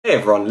Hey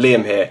everyone,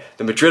 Liam here.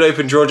 The Madrid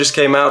Open draw just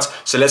came out,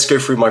 so let's go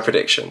through my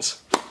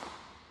predictions.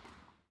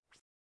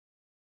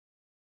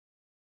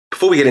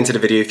 Before we get into the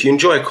video, if you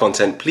enjoy our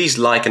content, please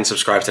like and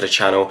subscribe to the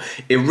channel.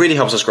 It really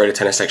helps us grow the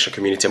tennis section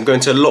community. I'm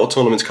going to a lot of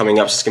tournaments coming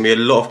up, so there's going to be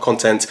a lot of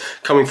content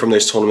coming from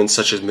those tournaments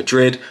such as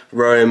Madrid,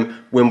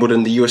 Rome,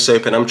 Wimbledon, the US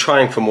Open. I'm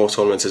trying for more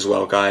tournaments as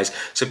well, guys.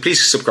 So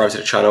please subscribe to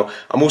the channel.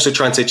 I'm also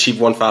trying to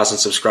achieve 1,000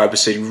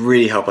 subscribers, so you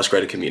really help us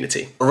grow the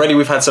community. Already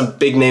we've had some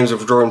big names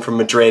withdrawing from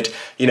Madrid.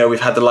 You know,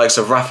 we've had the likes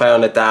of Rafael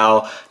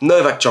Nadal,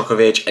 Novak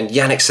Djokovic, and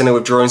Jannik Sinner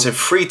withdrawing. So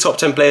 3 top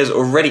 10 players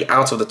already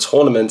out of the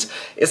tournament.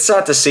 It's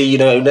sad to see, you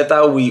know,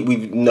 Nadal,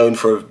 we've known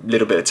for a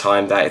little bit of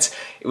time that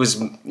it was,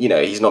 you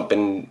know, he's not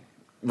been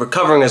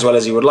recovering as well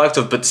as he would like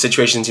to have, but the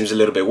situation seems a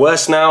little bit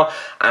worse now,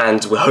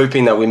 and we're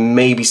hoping that we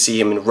maybe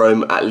see him in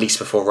Rome at least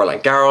before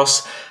Roland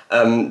Garros.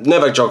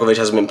 Novak Djokovic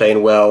hasn't been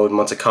playing well in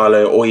Monte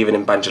Carlo or even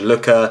in Banja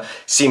Luka.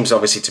 Seems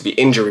obviously to be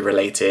injury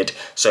related,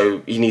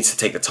 so he needs to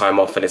take the time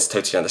off, and it's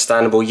totally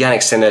understandable.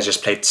 Jannik Sinner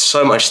just played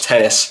so much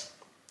tennis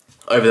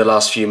over the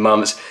last few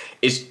months.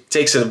 It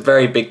takes a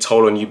very big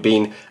toll on you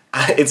being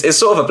it's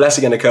sort of a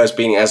blessing and a curse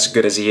being as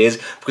good as he is,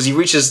 because he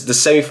reaches the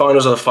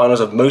semi-finals or the finals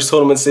of most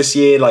tournaments this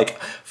year,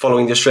 like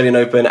following the Australian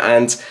Open,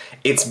 and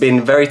it's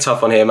been very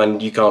tough on him,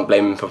 and you can't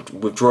blame him for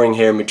withdrawing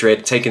here in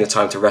Madrid, taking the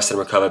time to rest and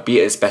recover, be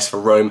at his best for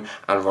Rome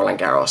and Roland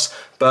Garros.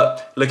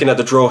 But looking at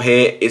the draw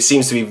here, it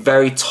seems to be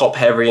very top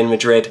heavy in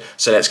Madrid,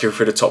 so let's go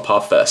through the top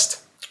half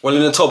first. Well,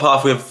 in the top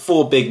half we have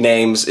 4 big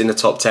names in the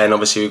top 10.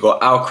 Obviously we've got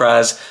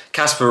Alcaraz,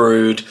 Casper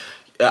Ruud,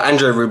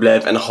 Andrei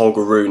Rublev and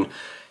Holger Rune.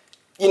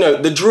 You know,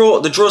 the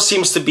draw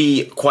seems to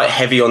be quite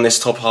heavy on this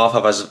top half,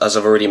 as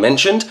I've already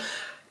mentioned.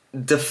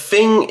 The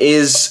thing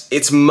is,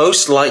 it's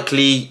most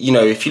likely, you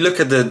know, if you look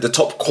at the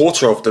top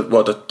quarter of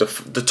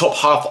the top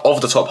half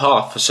of the top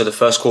half, so the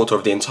first quarter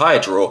of the entire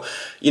draw,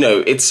 you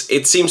know, it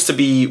seems to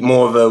be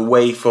more of a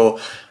way for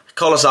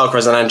Carlos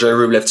Alcaraz and Andrei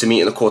Rublev to meet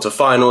in the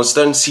quarterfinals.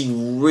 Don't see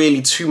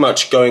really too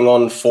much going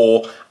on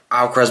for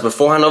Alcaraz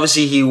beforehand.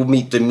 Obviously he will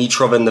meet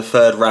Dimitrov in the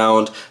 3rd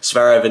round,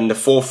 Zverev in the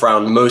 4th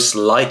round most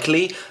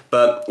likely,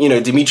 but you know,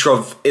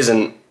 Dimitrov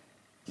isn't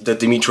the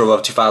Dimitrov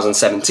of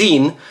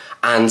 2017,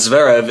 and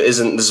Zverev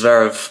isn't the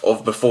Zverev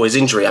of before his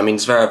injury. I mean,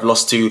 Zverev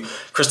lost to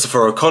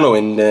Christopher O'Connell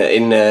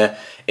in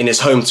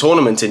his home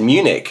tournament in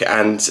Munich,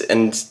 and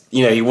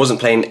you know, he wasn't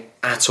playing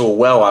at all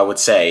well, I would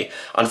say.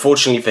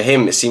 Unfortunately for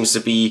him, it seems to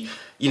be,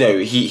 you know,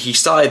 he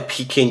started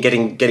peaking,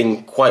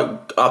 getting quite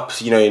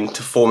up, you know,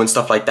 into form and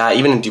stuff like that.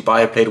 Even in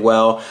Dubai, he played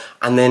well,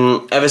 and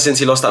then ever since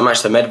he lost that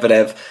match to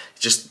Medvedev,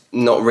 just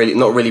not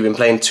really been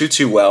playing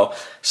too well.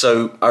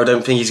 So I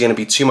don't think he's going to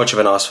be too much of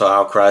an ask for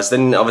Alcaraz.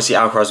 Then obviously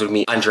Alcaraz would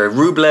meet Andrei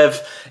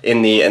Rublev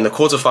in the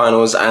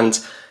quarterfinals,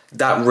 and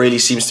that really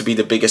seems to be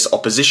the biggest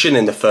opposition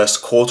in the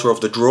first quarter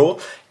of the draw.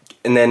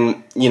 And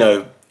then, you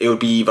know, it would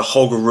be either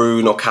Holger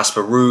Rune or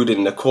Casper Ruud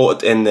in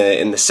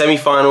the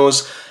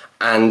semi-finals,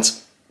 and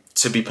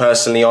to be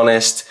personally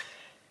honest,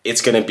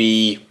 it's going to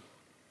be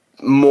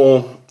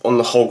more on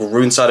the Holger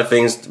Rune side of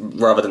things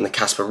rather than the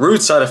Casper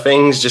Ruud side of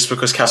things, just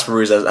because Casper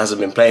Ruud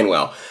hasn't been playing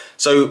well.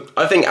 So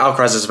I think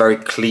Alcaraz is a very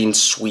clean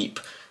sweep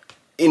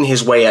in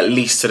his way at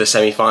least to the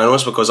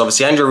semi-finals, because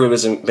obviously Andrei Rublev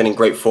hasn't been in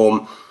great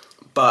form,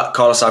 but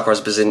Carlos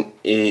Alcaraz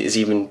is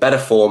even better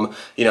form.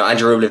 You know,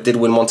 Andrei Rublev did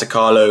win Monte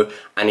Carlo,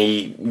 and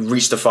he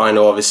reached the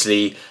final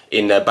obviously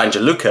in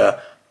Banja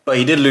Luka, but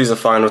he did lose the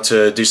final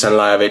to Dusan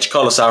Lajovic.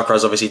 Carlos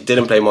Alcaraz obviously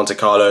didn't play Monte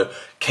Carlo,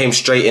 came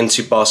straight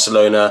into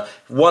Barcelona,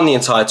 won the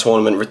entire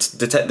tournament,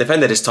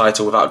 defended his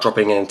title without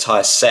dropping an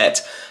entire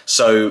set.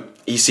 So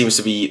he seems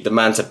to be the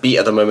man to beat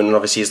at the moment, and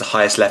obviously he's the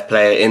highest left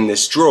player in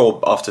this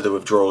draw after the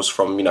withdrawals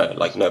from, you know,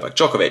 like Novak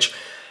Djokovic.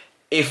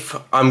 If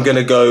I'm going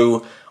to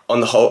go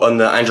on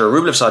the Andrei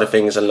Rublev side of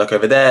things and look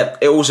over there,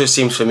 it also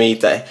seems for me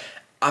that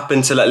up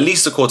until at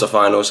least the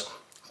quarterfinals,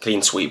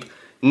 clean sweep.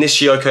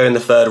 Nishioka in the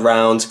 3rd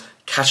round,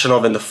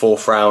 Khachanov in the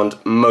 4th round,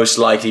 most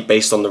likely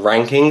based on the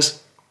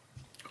rankings.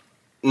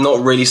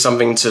 Not really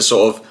something to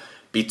sort of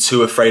be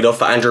too afraid of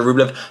for Andrei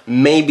Rublev.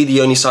 Maybe the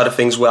only side of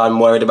things where I'm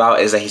worried about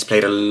is that he's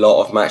played a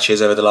lot of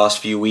matches over the last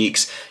few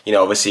weeks. You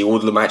know, obviously all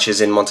the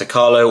matches in Monte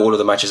Carlo, all of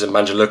the matches in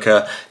Banja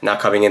Luka, now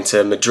coming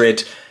into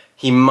Madrid.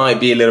 He might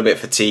be a little bit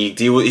fatigued.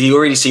 He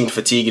already seemed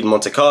fatigued in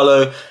Monte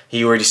Carlo.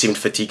 He already seemed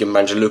fatigued in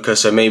Banja Luka.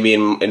 So maybe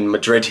in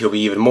Madrid he'll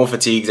be even more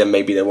fatigued, and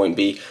maybe there won't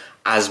be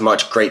as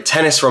much great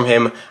tennis from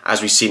him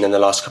as we've seen in the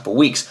last couple of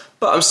weeks.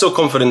 But I'm still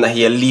confident that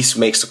he at least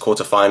makes the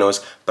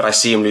quarterfinals, but I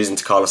see him losing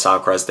to Carlos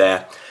Alcaraz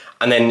there.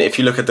 And then if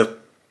you look at the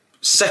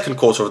second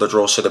quarter of the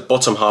draw, so the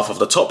bottom half of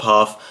the top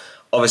half,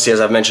 obviously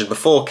as I've mentioned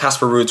before,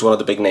 Casper Ruud's one of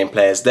the big name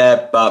players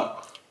there,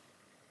 but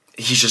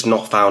he's just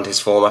not found his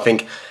form. I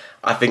think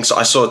so.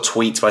 I saw a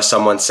tweet by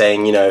someone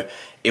saying, you know,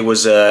 it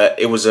was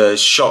a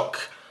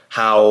shock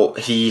how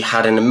he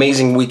had an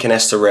amazing week in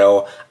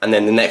Estoril, and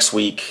then the next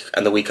week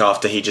and the week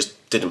after he just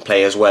didn't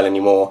play as well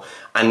anymore.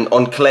 And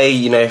on clay,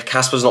 you know, if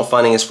Casper's not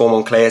finding his form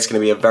on clay, it's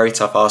going to be a very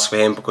tough ask for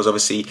him, because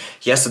obviously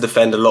he has to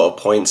defend a lot of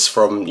points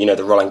from, you know,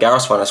 the Roland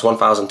Garros final. That's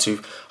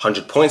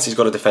 1,200 points he's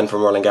got to defend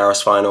from Roland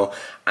Garros final,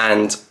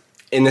 and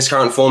in this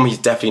current form, he's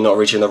definitely not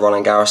reaching the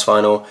Roland Garros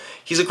final.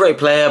 He's a great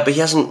player, but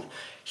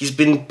he's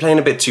been playing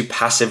a bit too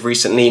passive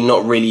recently,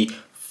 not really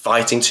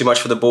fighting too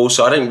much for the ball,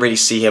 so I don't really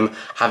see him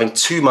having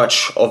too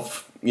much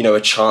of, you know,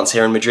 a chance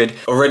here in Madrid.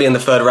 Already in the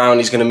third round,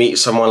 he's going to meet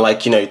someone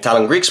like, you know,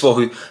 Talon Griekspoor,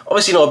 who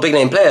obviously not a big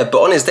name player,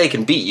 but on his day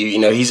can beat you. You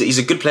know, he's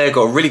a good player,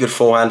 got a really good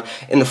forehand.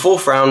 In the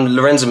fourth round,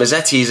 Lorenzo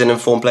Musetti is an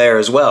informed player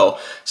as well,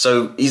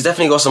 so he's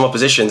definitely got some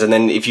oppositions. And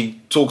then if you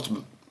talk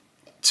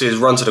to his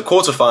run to the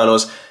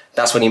quarterfinals,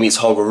 that's when he meets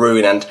Holger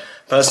Rune. And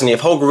personally, if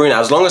Holger Rune,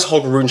 as long as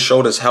Holger Rune's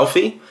shoulder's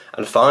healthy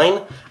and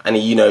fine, and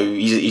he, you know,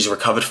 he's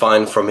recovered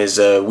fine from his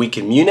week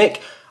in Munich,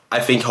 I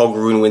think Holger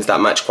Rune wins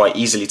that match quite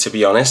easily, to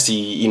be honest.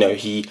 He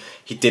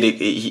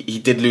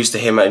did lose to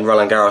him in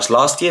Roland Garros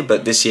last year,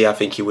 but this year I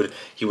think he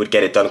would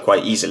get it done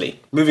quite easily.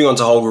 Moving on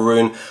to Holger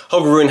Rune.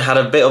 Holger Rune had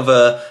a bit of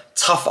a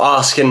tough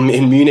ask in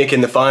Munich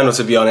in the final,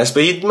 to be honest,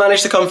 but he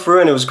managed to come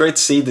through, and it was great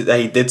to see that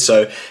he did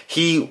so.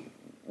 He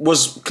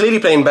was clearly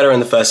playing better in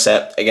the first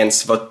set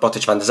against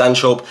Botic van de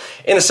Zandschulp.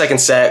 In the second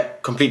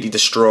set, completely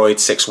destroyed,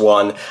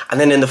 6-1.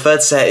 And then in the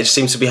third set, it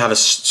seems to be have a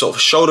sort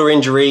of shoulder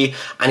injury,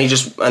 and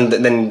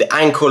then the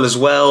ankle as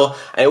well.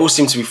 And it all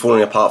seemed to be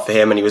falling apart for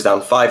him, and he was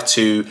down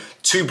 5-2,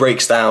 2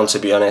 breaks down, to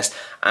be honest.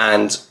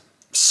 And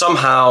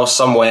somehow,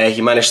 somewhere,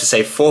 he managed to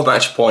save 4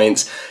 match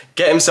points,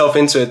 get himself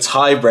into a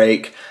tie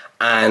break.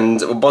 And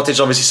Botic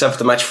obviously served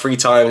the match 3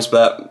 times,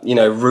 but, you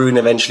know, Rune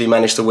eventually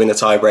managed to win the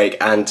tie break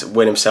and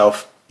win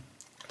himself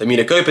the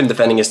Madrid Open,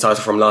 defending his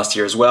title from last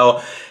year as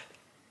well.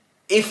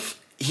 If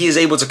he is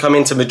able to come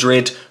into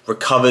Madrid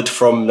recovered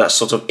from that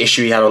sort of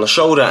issue he had on the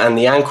shoulder and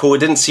the ankle, it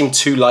didn't seem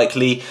too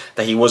likely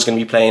that he was going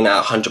to be playing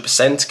at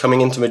 100%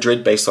 coming into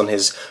Madrid based on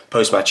his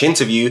post-match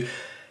interview.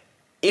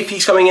 If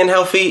he's coming in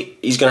healthy,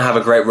 he's going to have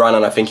a great run,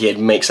 and I think he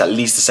makes at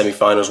least the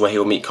semi-finals where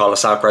he'll meet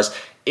Carlos Alcaraz.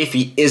 If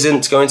he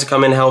isn't going to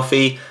come in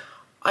healthy,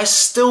 I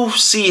still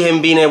see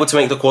him being able to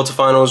make the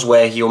quarterfinals,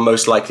 where he'll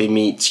most likely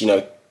meet, you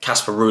know,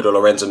 Casper Ruud or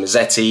Lorenzo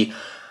Musetti.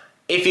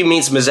 If he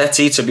meets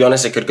Musetti, to be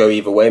honest, it could go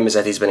either way.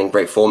 Musetti's been in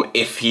great form.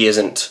 If he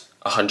isn't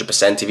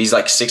 100%, if he's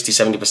like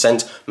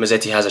 60-70%,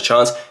 Musetti has a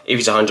chance. If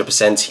he's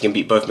 100%, he can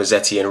beat both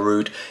Musetti and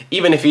Ruud.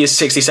 Even if he is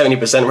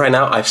 60-70% right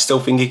now, I still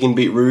think he can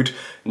beat Ruud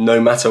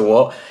no matter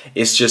what.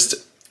 It's just,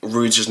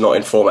 Ruud's just not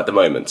in form at the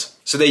moment.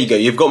 So there you go.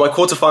 You've got my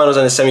quarterfinals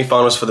and the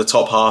semi-finals for the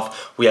top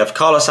half. We have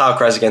Carlos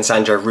Alcaraz against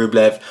Andrei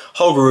Rublev,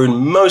 Holger Rune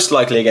most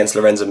likely against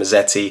Lorenzo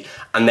Musetti,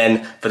 and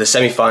then for the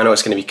semi-final,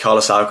 it's going to be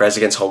Carlos Alcaraz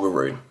against Holger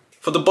Rune.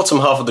 For the bottom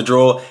half of the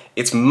draw,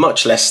 it's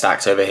much less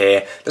stacked over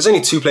here. There's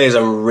only 2 players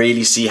I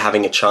really see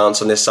having a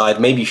chance on this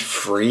side, maybe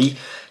 3.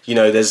 You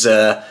know, there's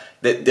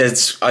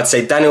I'd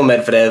say Daniel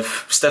Medvedev,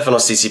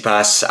 Stefanos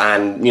Tsitsipas,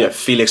 and, you know,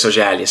 Felix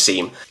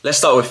Auger-Aliassime. Let's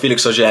start with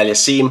Felix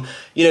Auger-Aliassime.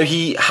 You know,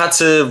 he had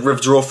to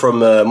withdraw from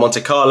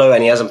Monte Carlo,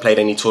 and he hasn't played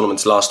any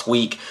tournaments last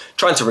week,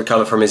 trying to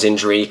recover from his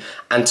injury.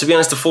 And to be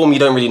honest, the form, you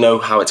don't really know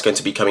how it's going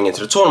to be coming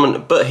into the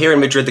tournament, but here in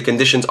Madrid, the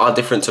conditions are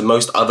different to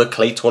most other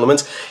clay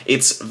tournaments.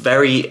 It's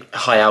very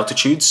high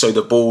altitude, so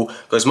the ball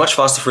goes much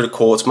faster through the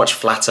courts, much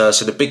flatter,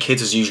 so the big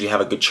hitters usually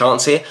have a good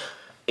chance here.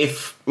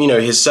 If, you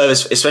know, his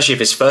service, especially if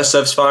his first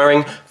serve's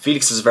firing,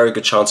 Felix has a very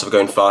good chance of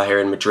going far here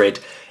in Madrid.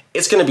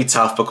 It's going to be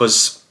tough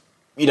because,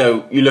 you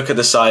know, you look at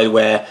the side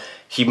where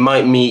he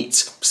might meet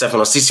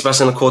Stefanos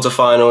Tsitsipas in the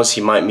quarterfinals,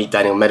 he might meet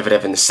Daniel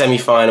Medvedev in the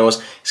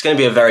semi-finals. It's going to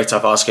be a very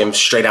tough ask for him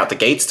straight out the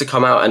gates to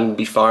come out and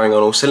be firing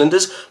on all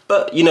cylinders.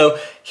 But, you know,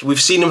 we've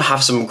seen him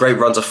have some great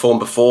runs of form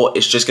before.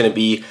 It's just going to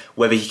be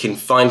whether he can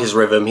find his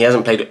rhythm. He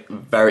hasn't played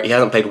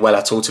well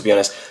at all, to be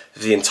honest,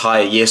 the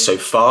entire year so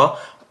far.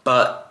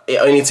 But it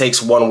only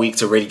takes 1 week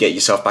to really get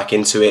yourself back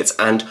into it,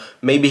 and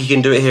maybe he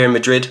can do it here in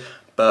Madrid,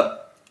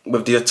 but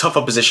with the tough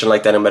opposition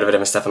like Daniel Medvedev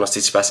and Stefanos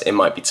Tsitsipas, it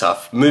might be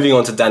tough. Moving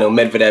on to Daniel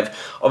Medvedev,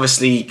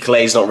 obviously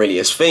clay's not really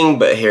his thing,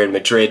 but here in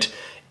Madrid,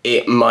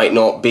 it might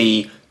not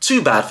be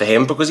too bad for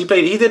him because he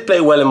did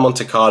play well in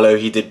Monte Carlo.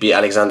 He did beat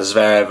Alexander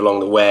Zverev along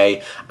the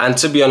way, and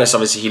to be honest,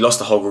 obviously he lost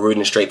to Holger Rune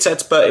in straight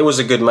sets, but it was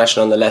a good match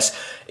nonetheless.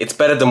 It's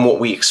better than what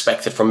we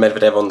expected from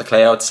Medvedev on the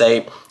clay, I would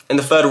say. In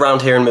the third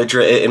round here in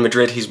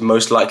Madrid, he's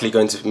most likely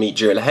going to meet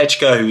Jiri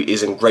Lehečka, who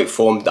is in great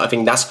form. I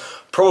think that's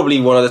probably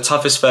one of the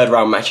toughest third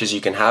round matches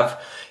you can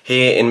have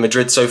here in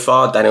Madrid so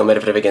far. Daniel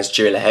Medvedev against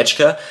Jiri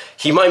Lehečka.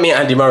 He might meet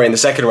Andy Murray in the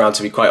second round,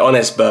 to be quite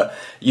honest, but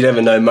you never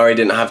know. Murray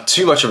didn't have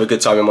too much of a good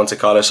time in Monte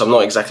Carlo, so I'm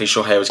not exactly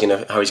sure how he's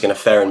going to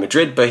fare in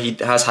Madrid, but he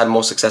has had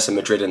more success in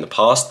Madrid in the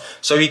past,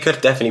 so he could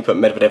definitely put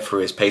Medvedev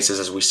through his paces,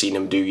 as we've seen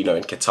him do, you know,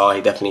 in Qatar.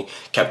 He definitely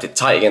kept it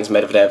tight against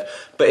Medvedev,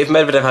 but if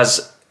Medvedev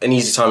has an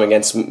easy time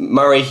against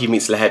Murray, he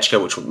meets Lehečka,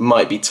 which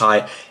might be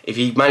tight. If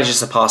he manages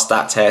to pass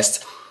that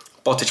test,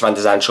 Botic van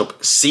de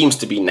Zandschulp seems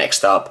to be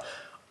next up.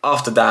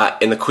 After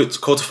that, in the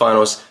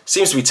quarterfinals,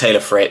 seems to be Taylor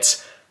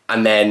Fritz,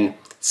 and then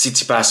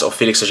Tsitsipas or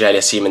Felix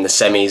Auger-Aliassime in the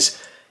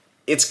semis.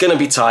 It's going to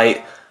be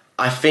tight.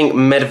 I think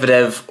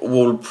Medvedev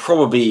will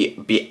probably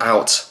be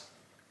out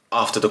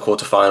after the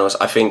quarterfinals.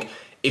 I think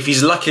if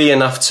he's lucky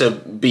enough to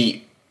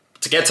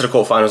get to the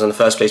quarterfinals in the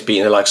first place,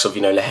 beating the likes of,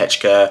 you know,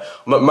 Lehečka,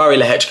 Murray,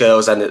 Lehečka,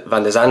 or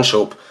van de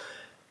Zandschulp,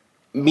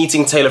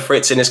 meeting Taylor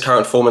Fritz in his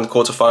current form in the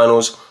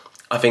quarterfinals,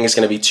 I think it's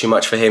going to be too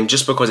much for him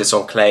just because it's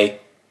on clay.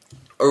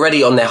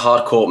 Already on their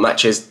hard court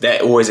matches,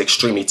 they're always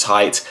extremely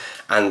tight,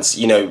 and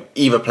you know,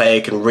 either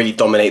player can really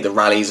dominate the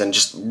rallies and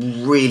just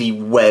really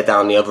wear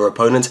down the other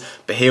opponent.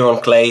 But here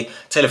on clay,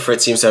 Taylor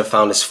Fritz seems to have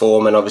found his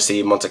form, and obviously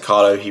in Monte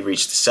Carlo he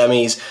reached the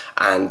semis,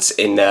 and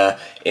in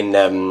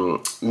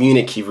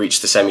Munich he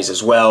reached the semis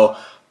as well.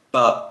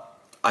 But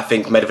I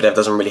think Medvedev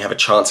doesn't really have a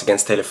chance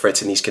against Taylor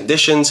Fritz in these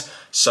conditions,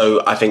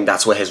 so I think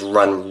that's where his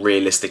run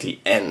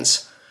realistically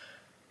ends.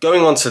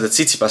 Going on to the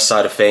Tsitsipas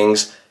side of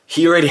things,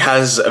 he already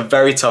has a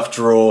very tough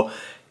draw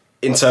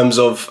in terms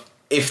of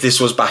if this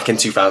was back in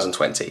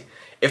 2020.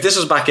 If this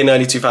was back in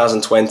early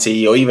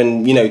 2020, or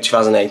even, you know,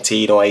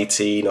 2018 or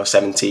 18 or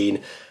 17,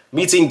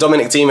 meeting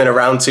Dominic Thiem in a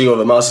round 2 of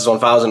the Masters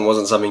 1000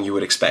 wasn't something you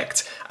would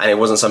expect, and it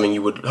wasn't something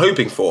you were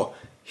hoping for.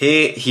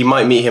 Here, he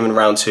might meet him in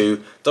round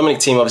 2. Dominic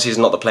Thiem obviously is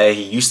not the player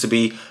he used to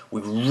be.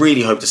 We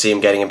really hope to see him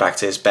getting him back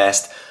to his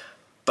best.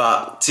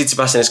 But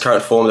Tsitsipas in his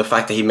current form, the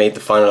fact that he made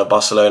the final of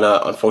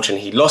Barcelona,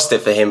 unfortunately he lost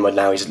it for him, but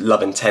now he's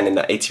 11-10 in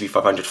the ATP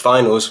 500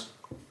 finals,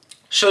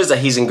 shows that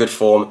he's in good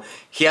form.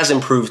 He has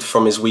improved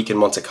from his week in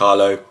Monte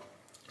Carlo,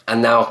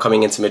 and now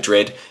coming into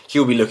Madrid,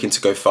 he'll be looking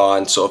to go far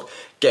and sort of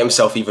get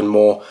himself even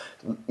more,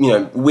 you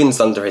know, wins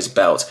under his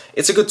belt.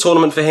 It's a good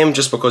tournament for him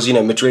just because, you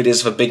know, Madrid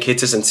is for big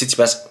hitters, and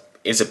Tsitsipas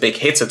is a big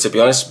hitter, to be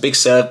honest. Big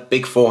serve,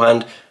 big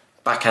forehand,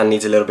 backhand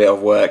needs a little bit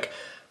of work,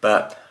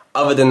 but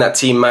other than that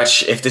Thiem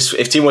match, if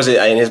Thiem was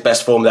in his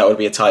best form, that would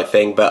be a tight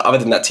thing. But other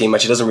than that Thiem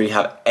match, he doesn't really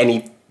have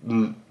any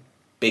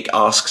big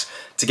asks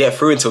to get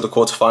through until the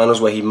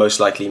quarterfinals, where he most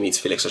likely meets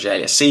Felix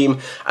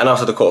Auger-Aliassime, and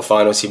after the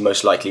quarterfinals, he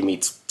most likely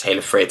meets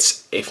Taylor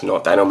Fritz, if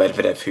not Daniil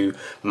Medvedev, who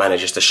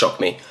manages to shock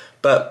me.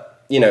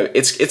 But you know,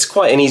 it's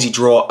quite an easy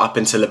draw up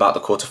until about the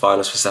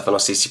quarterfinals for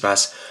Stefanos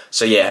Tsitsipas.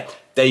 So yeah,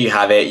 there you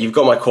have it. You've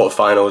got my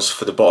quarterfinals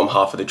for the bottom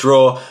half of the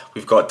draw.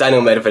 We've got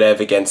Daniil Medvedev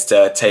against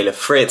Taylor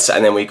Fritz,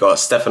 and then we've got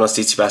Stefanos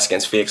Tsitsipas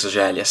against Felix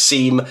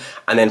Auger-Aliassime,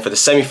 and then for the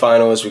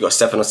semi-finals, we've got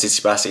Stefanos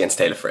Tsitsipas against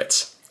Taylor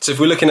Fritz. So if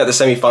we're looking at the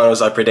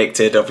semi-finals, I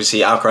predicted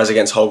obviously Alcaraz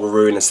against Holger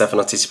Rune and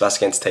Stefanos Tsitsipas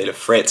against Taylor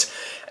Fritz.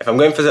 If I'm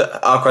going for the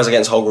Alcaraz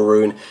against Holger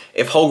Rune,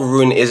 if Holger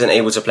Rune isn't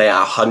able to play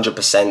at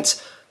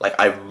 100%, like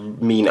I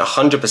mean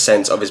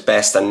 100% of his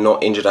best and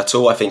not injured at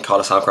all, I think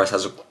Carlos Alcaraz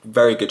has a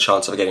very good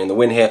chance of getting the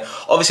win here.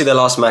 Obviously their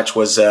last match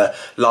was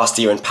last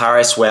year in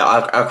Paris, where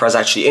Alcaraz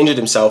actually injured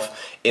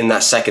himself in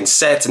that second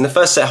set. In the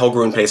first set, Holger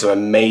Rune played some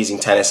amazing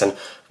tennis and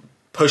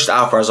pushed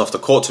Alcaraz off the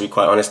court, to be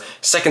quite honest.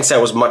 Second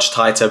set was much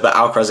tighter, but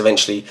Alcaraz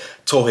eventually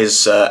tore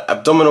his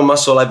abdominal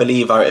muscle, I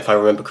believe, if I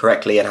remember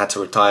correctly, and had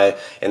to retire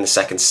in the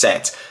second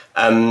set.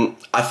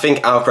 I think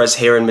Alcaraz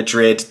here in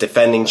Madrid,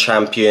 defending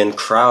champion,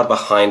 crowd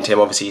behind him,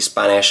 obviously he's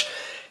Spanish,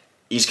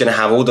 he's going to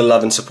have all the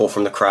love and support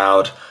from the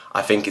crowd.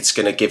 I think it's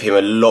going to give him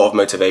a lot of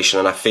motivation,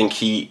 and I think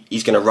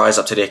he's going to rise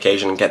up to the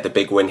occasion and get the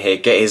big win here,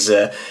 get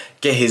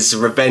his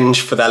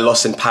revenge for that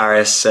loss in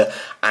Paris,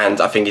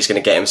 and I think he's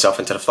going to get himself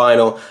into the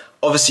final.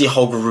 Obviously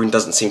Holger Rune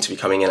doesn't seem to be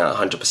coming in at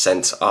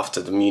 100% after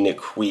the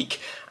Munich week,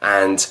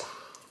 and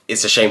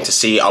it's a shame to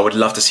see. I would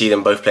love to see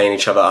them both playing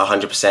each other at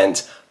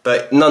 100%,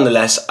 but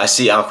nonetheless, I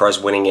see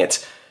Alcaraz winning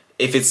it.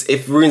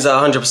 If Rune's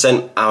at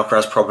 100%,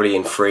 Alcaraz probably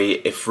in 3.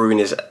 If Rune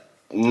is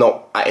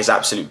not at his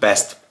absolute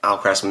best,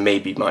 Alcaraz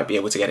maybe might be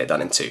able to get it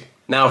done in 2.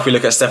 Now, if we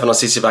look at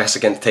Stefanos Tsitsipas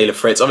against Taylor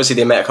Fritz, obviously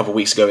they met a couple of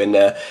weeks ago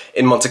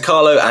in Monte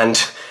Carlo,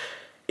 and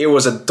it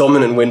was a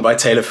dominant win by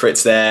Taylor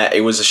Fritz there.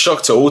 It was a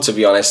shock to all, to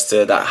be honest,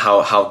 that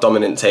how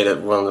dominant Taylor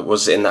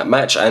was in that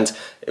match, and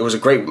it was a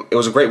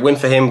great win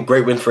for him,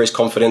 great win for his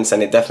confidence,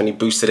 and it definitely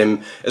boosted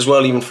him as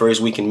well, even for his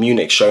week in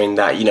Munich, showing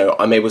that, you know,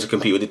 I'm able to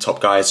compete with the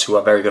top guys who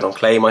are very good on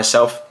clay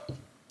myself,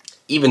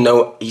 even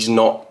though he's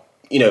not,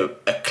 you know,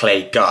 a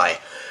clay guy.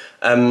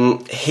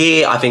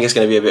 Here, I think it's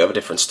going to be a bit of a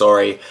different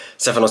story.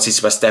 Stefanos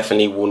Tsitsipas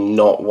definitely will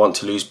not want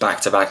to lose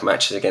back-to-back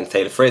matches against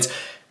Taylor Fritz.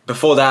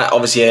 Before that,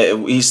 obviously,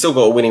 he's still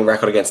got a winning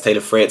record against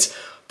Taylor Fritz.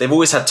 They've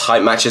always had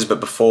tight matches, but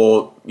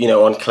before, you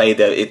know, on clay,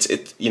 Stefanos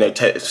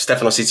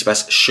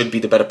Tsitsipas should be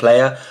the better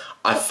player.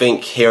 I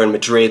think here in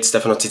Madrid,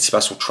 Stefanos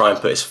Tsitsipas will try and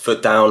put his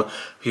foot down.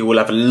 He will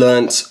have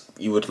learnt,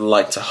 you would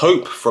like to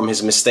hope, from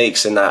his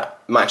mistakes in that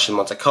match in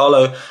Monte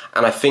Carlo,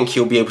 and I think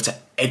he'll be able to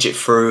edge it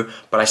through,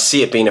 but I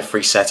see it being a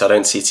free set. I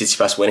don't see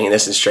Tsitsipas winning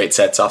this in straight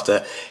sets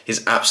after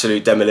his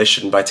absolute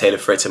demolition by Taylor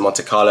Fritz in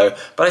Monte Carlo,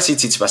 but I see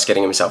Tsitsipas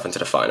getting himself into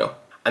the final.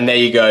 And there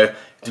you go.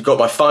 We've got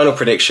my final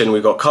prediction.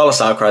 We've got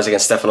Carlos Alcaraz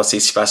against Stefanos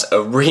Tsitsipas,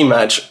 a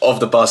rematch of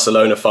the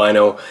Barcelona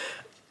final.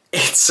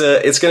 It's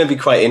going to be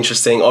quite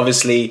interesting.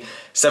 Obviously,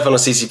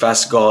 Stefanos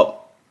Tsitsipas got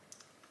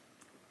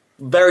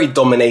very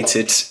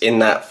dominated in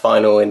that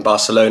final in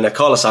Barcelona.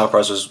 Carlos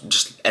Alcaraz was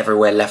just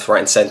everywhere, left, right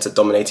and centre,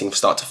 dominating from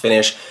start to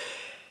finish.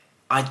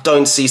 I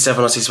don't see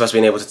Stefanos Tsitsipas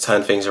being able to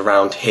turn things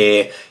around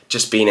here,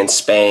 just being in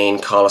Spain,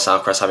 Carlos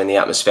Alcaraz having the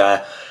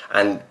atmosphere,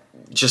 and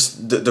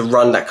just the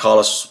run that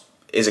Carlos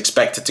is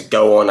expected to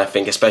go on, I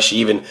think, especially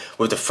even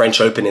with the French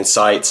Open in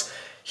sight.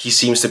 He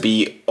seems to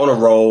be on a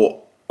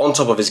roll, on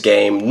top of his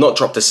game, not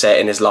dropped a set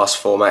in his last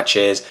 4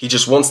 matches. He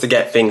just wants to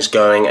get things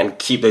going and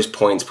keep those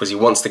points because he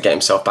wants to get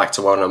himself back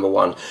to world number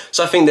 1.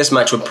 So I think this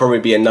match would probably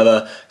be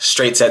another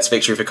straight sets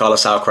victory for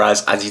Carlos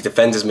Alcaraz as he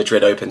defends his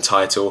Madrid Open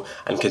title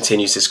and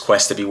continues his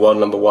quest to be world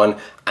number 1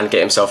 and get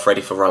himself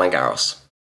ready for Roland Garros.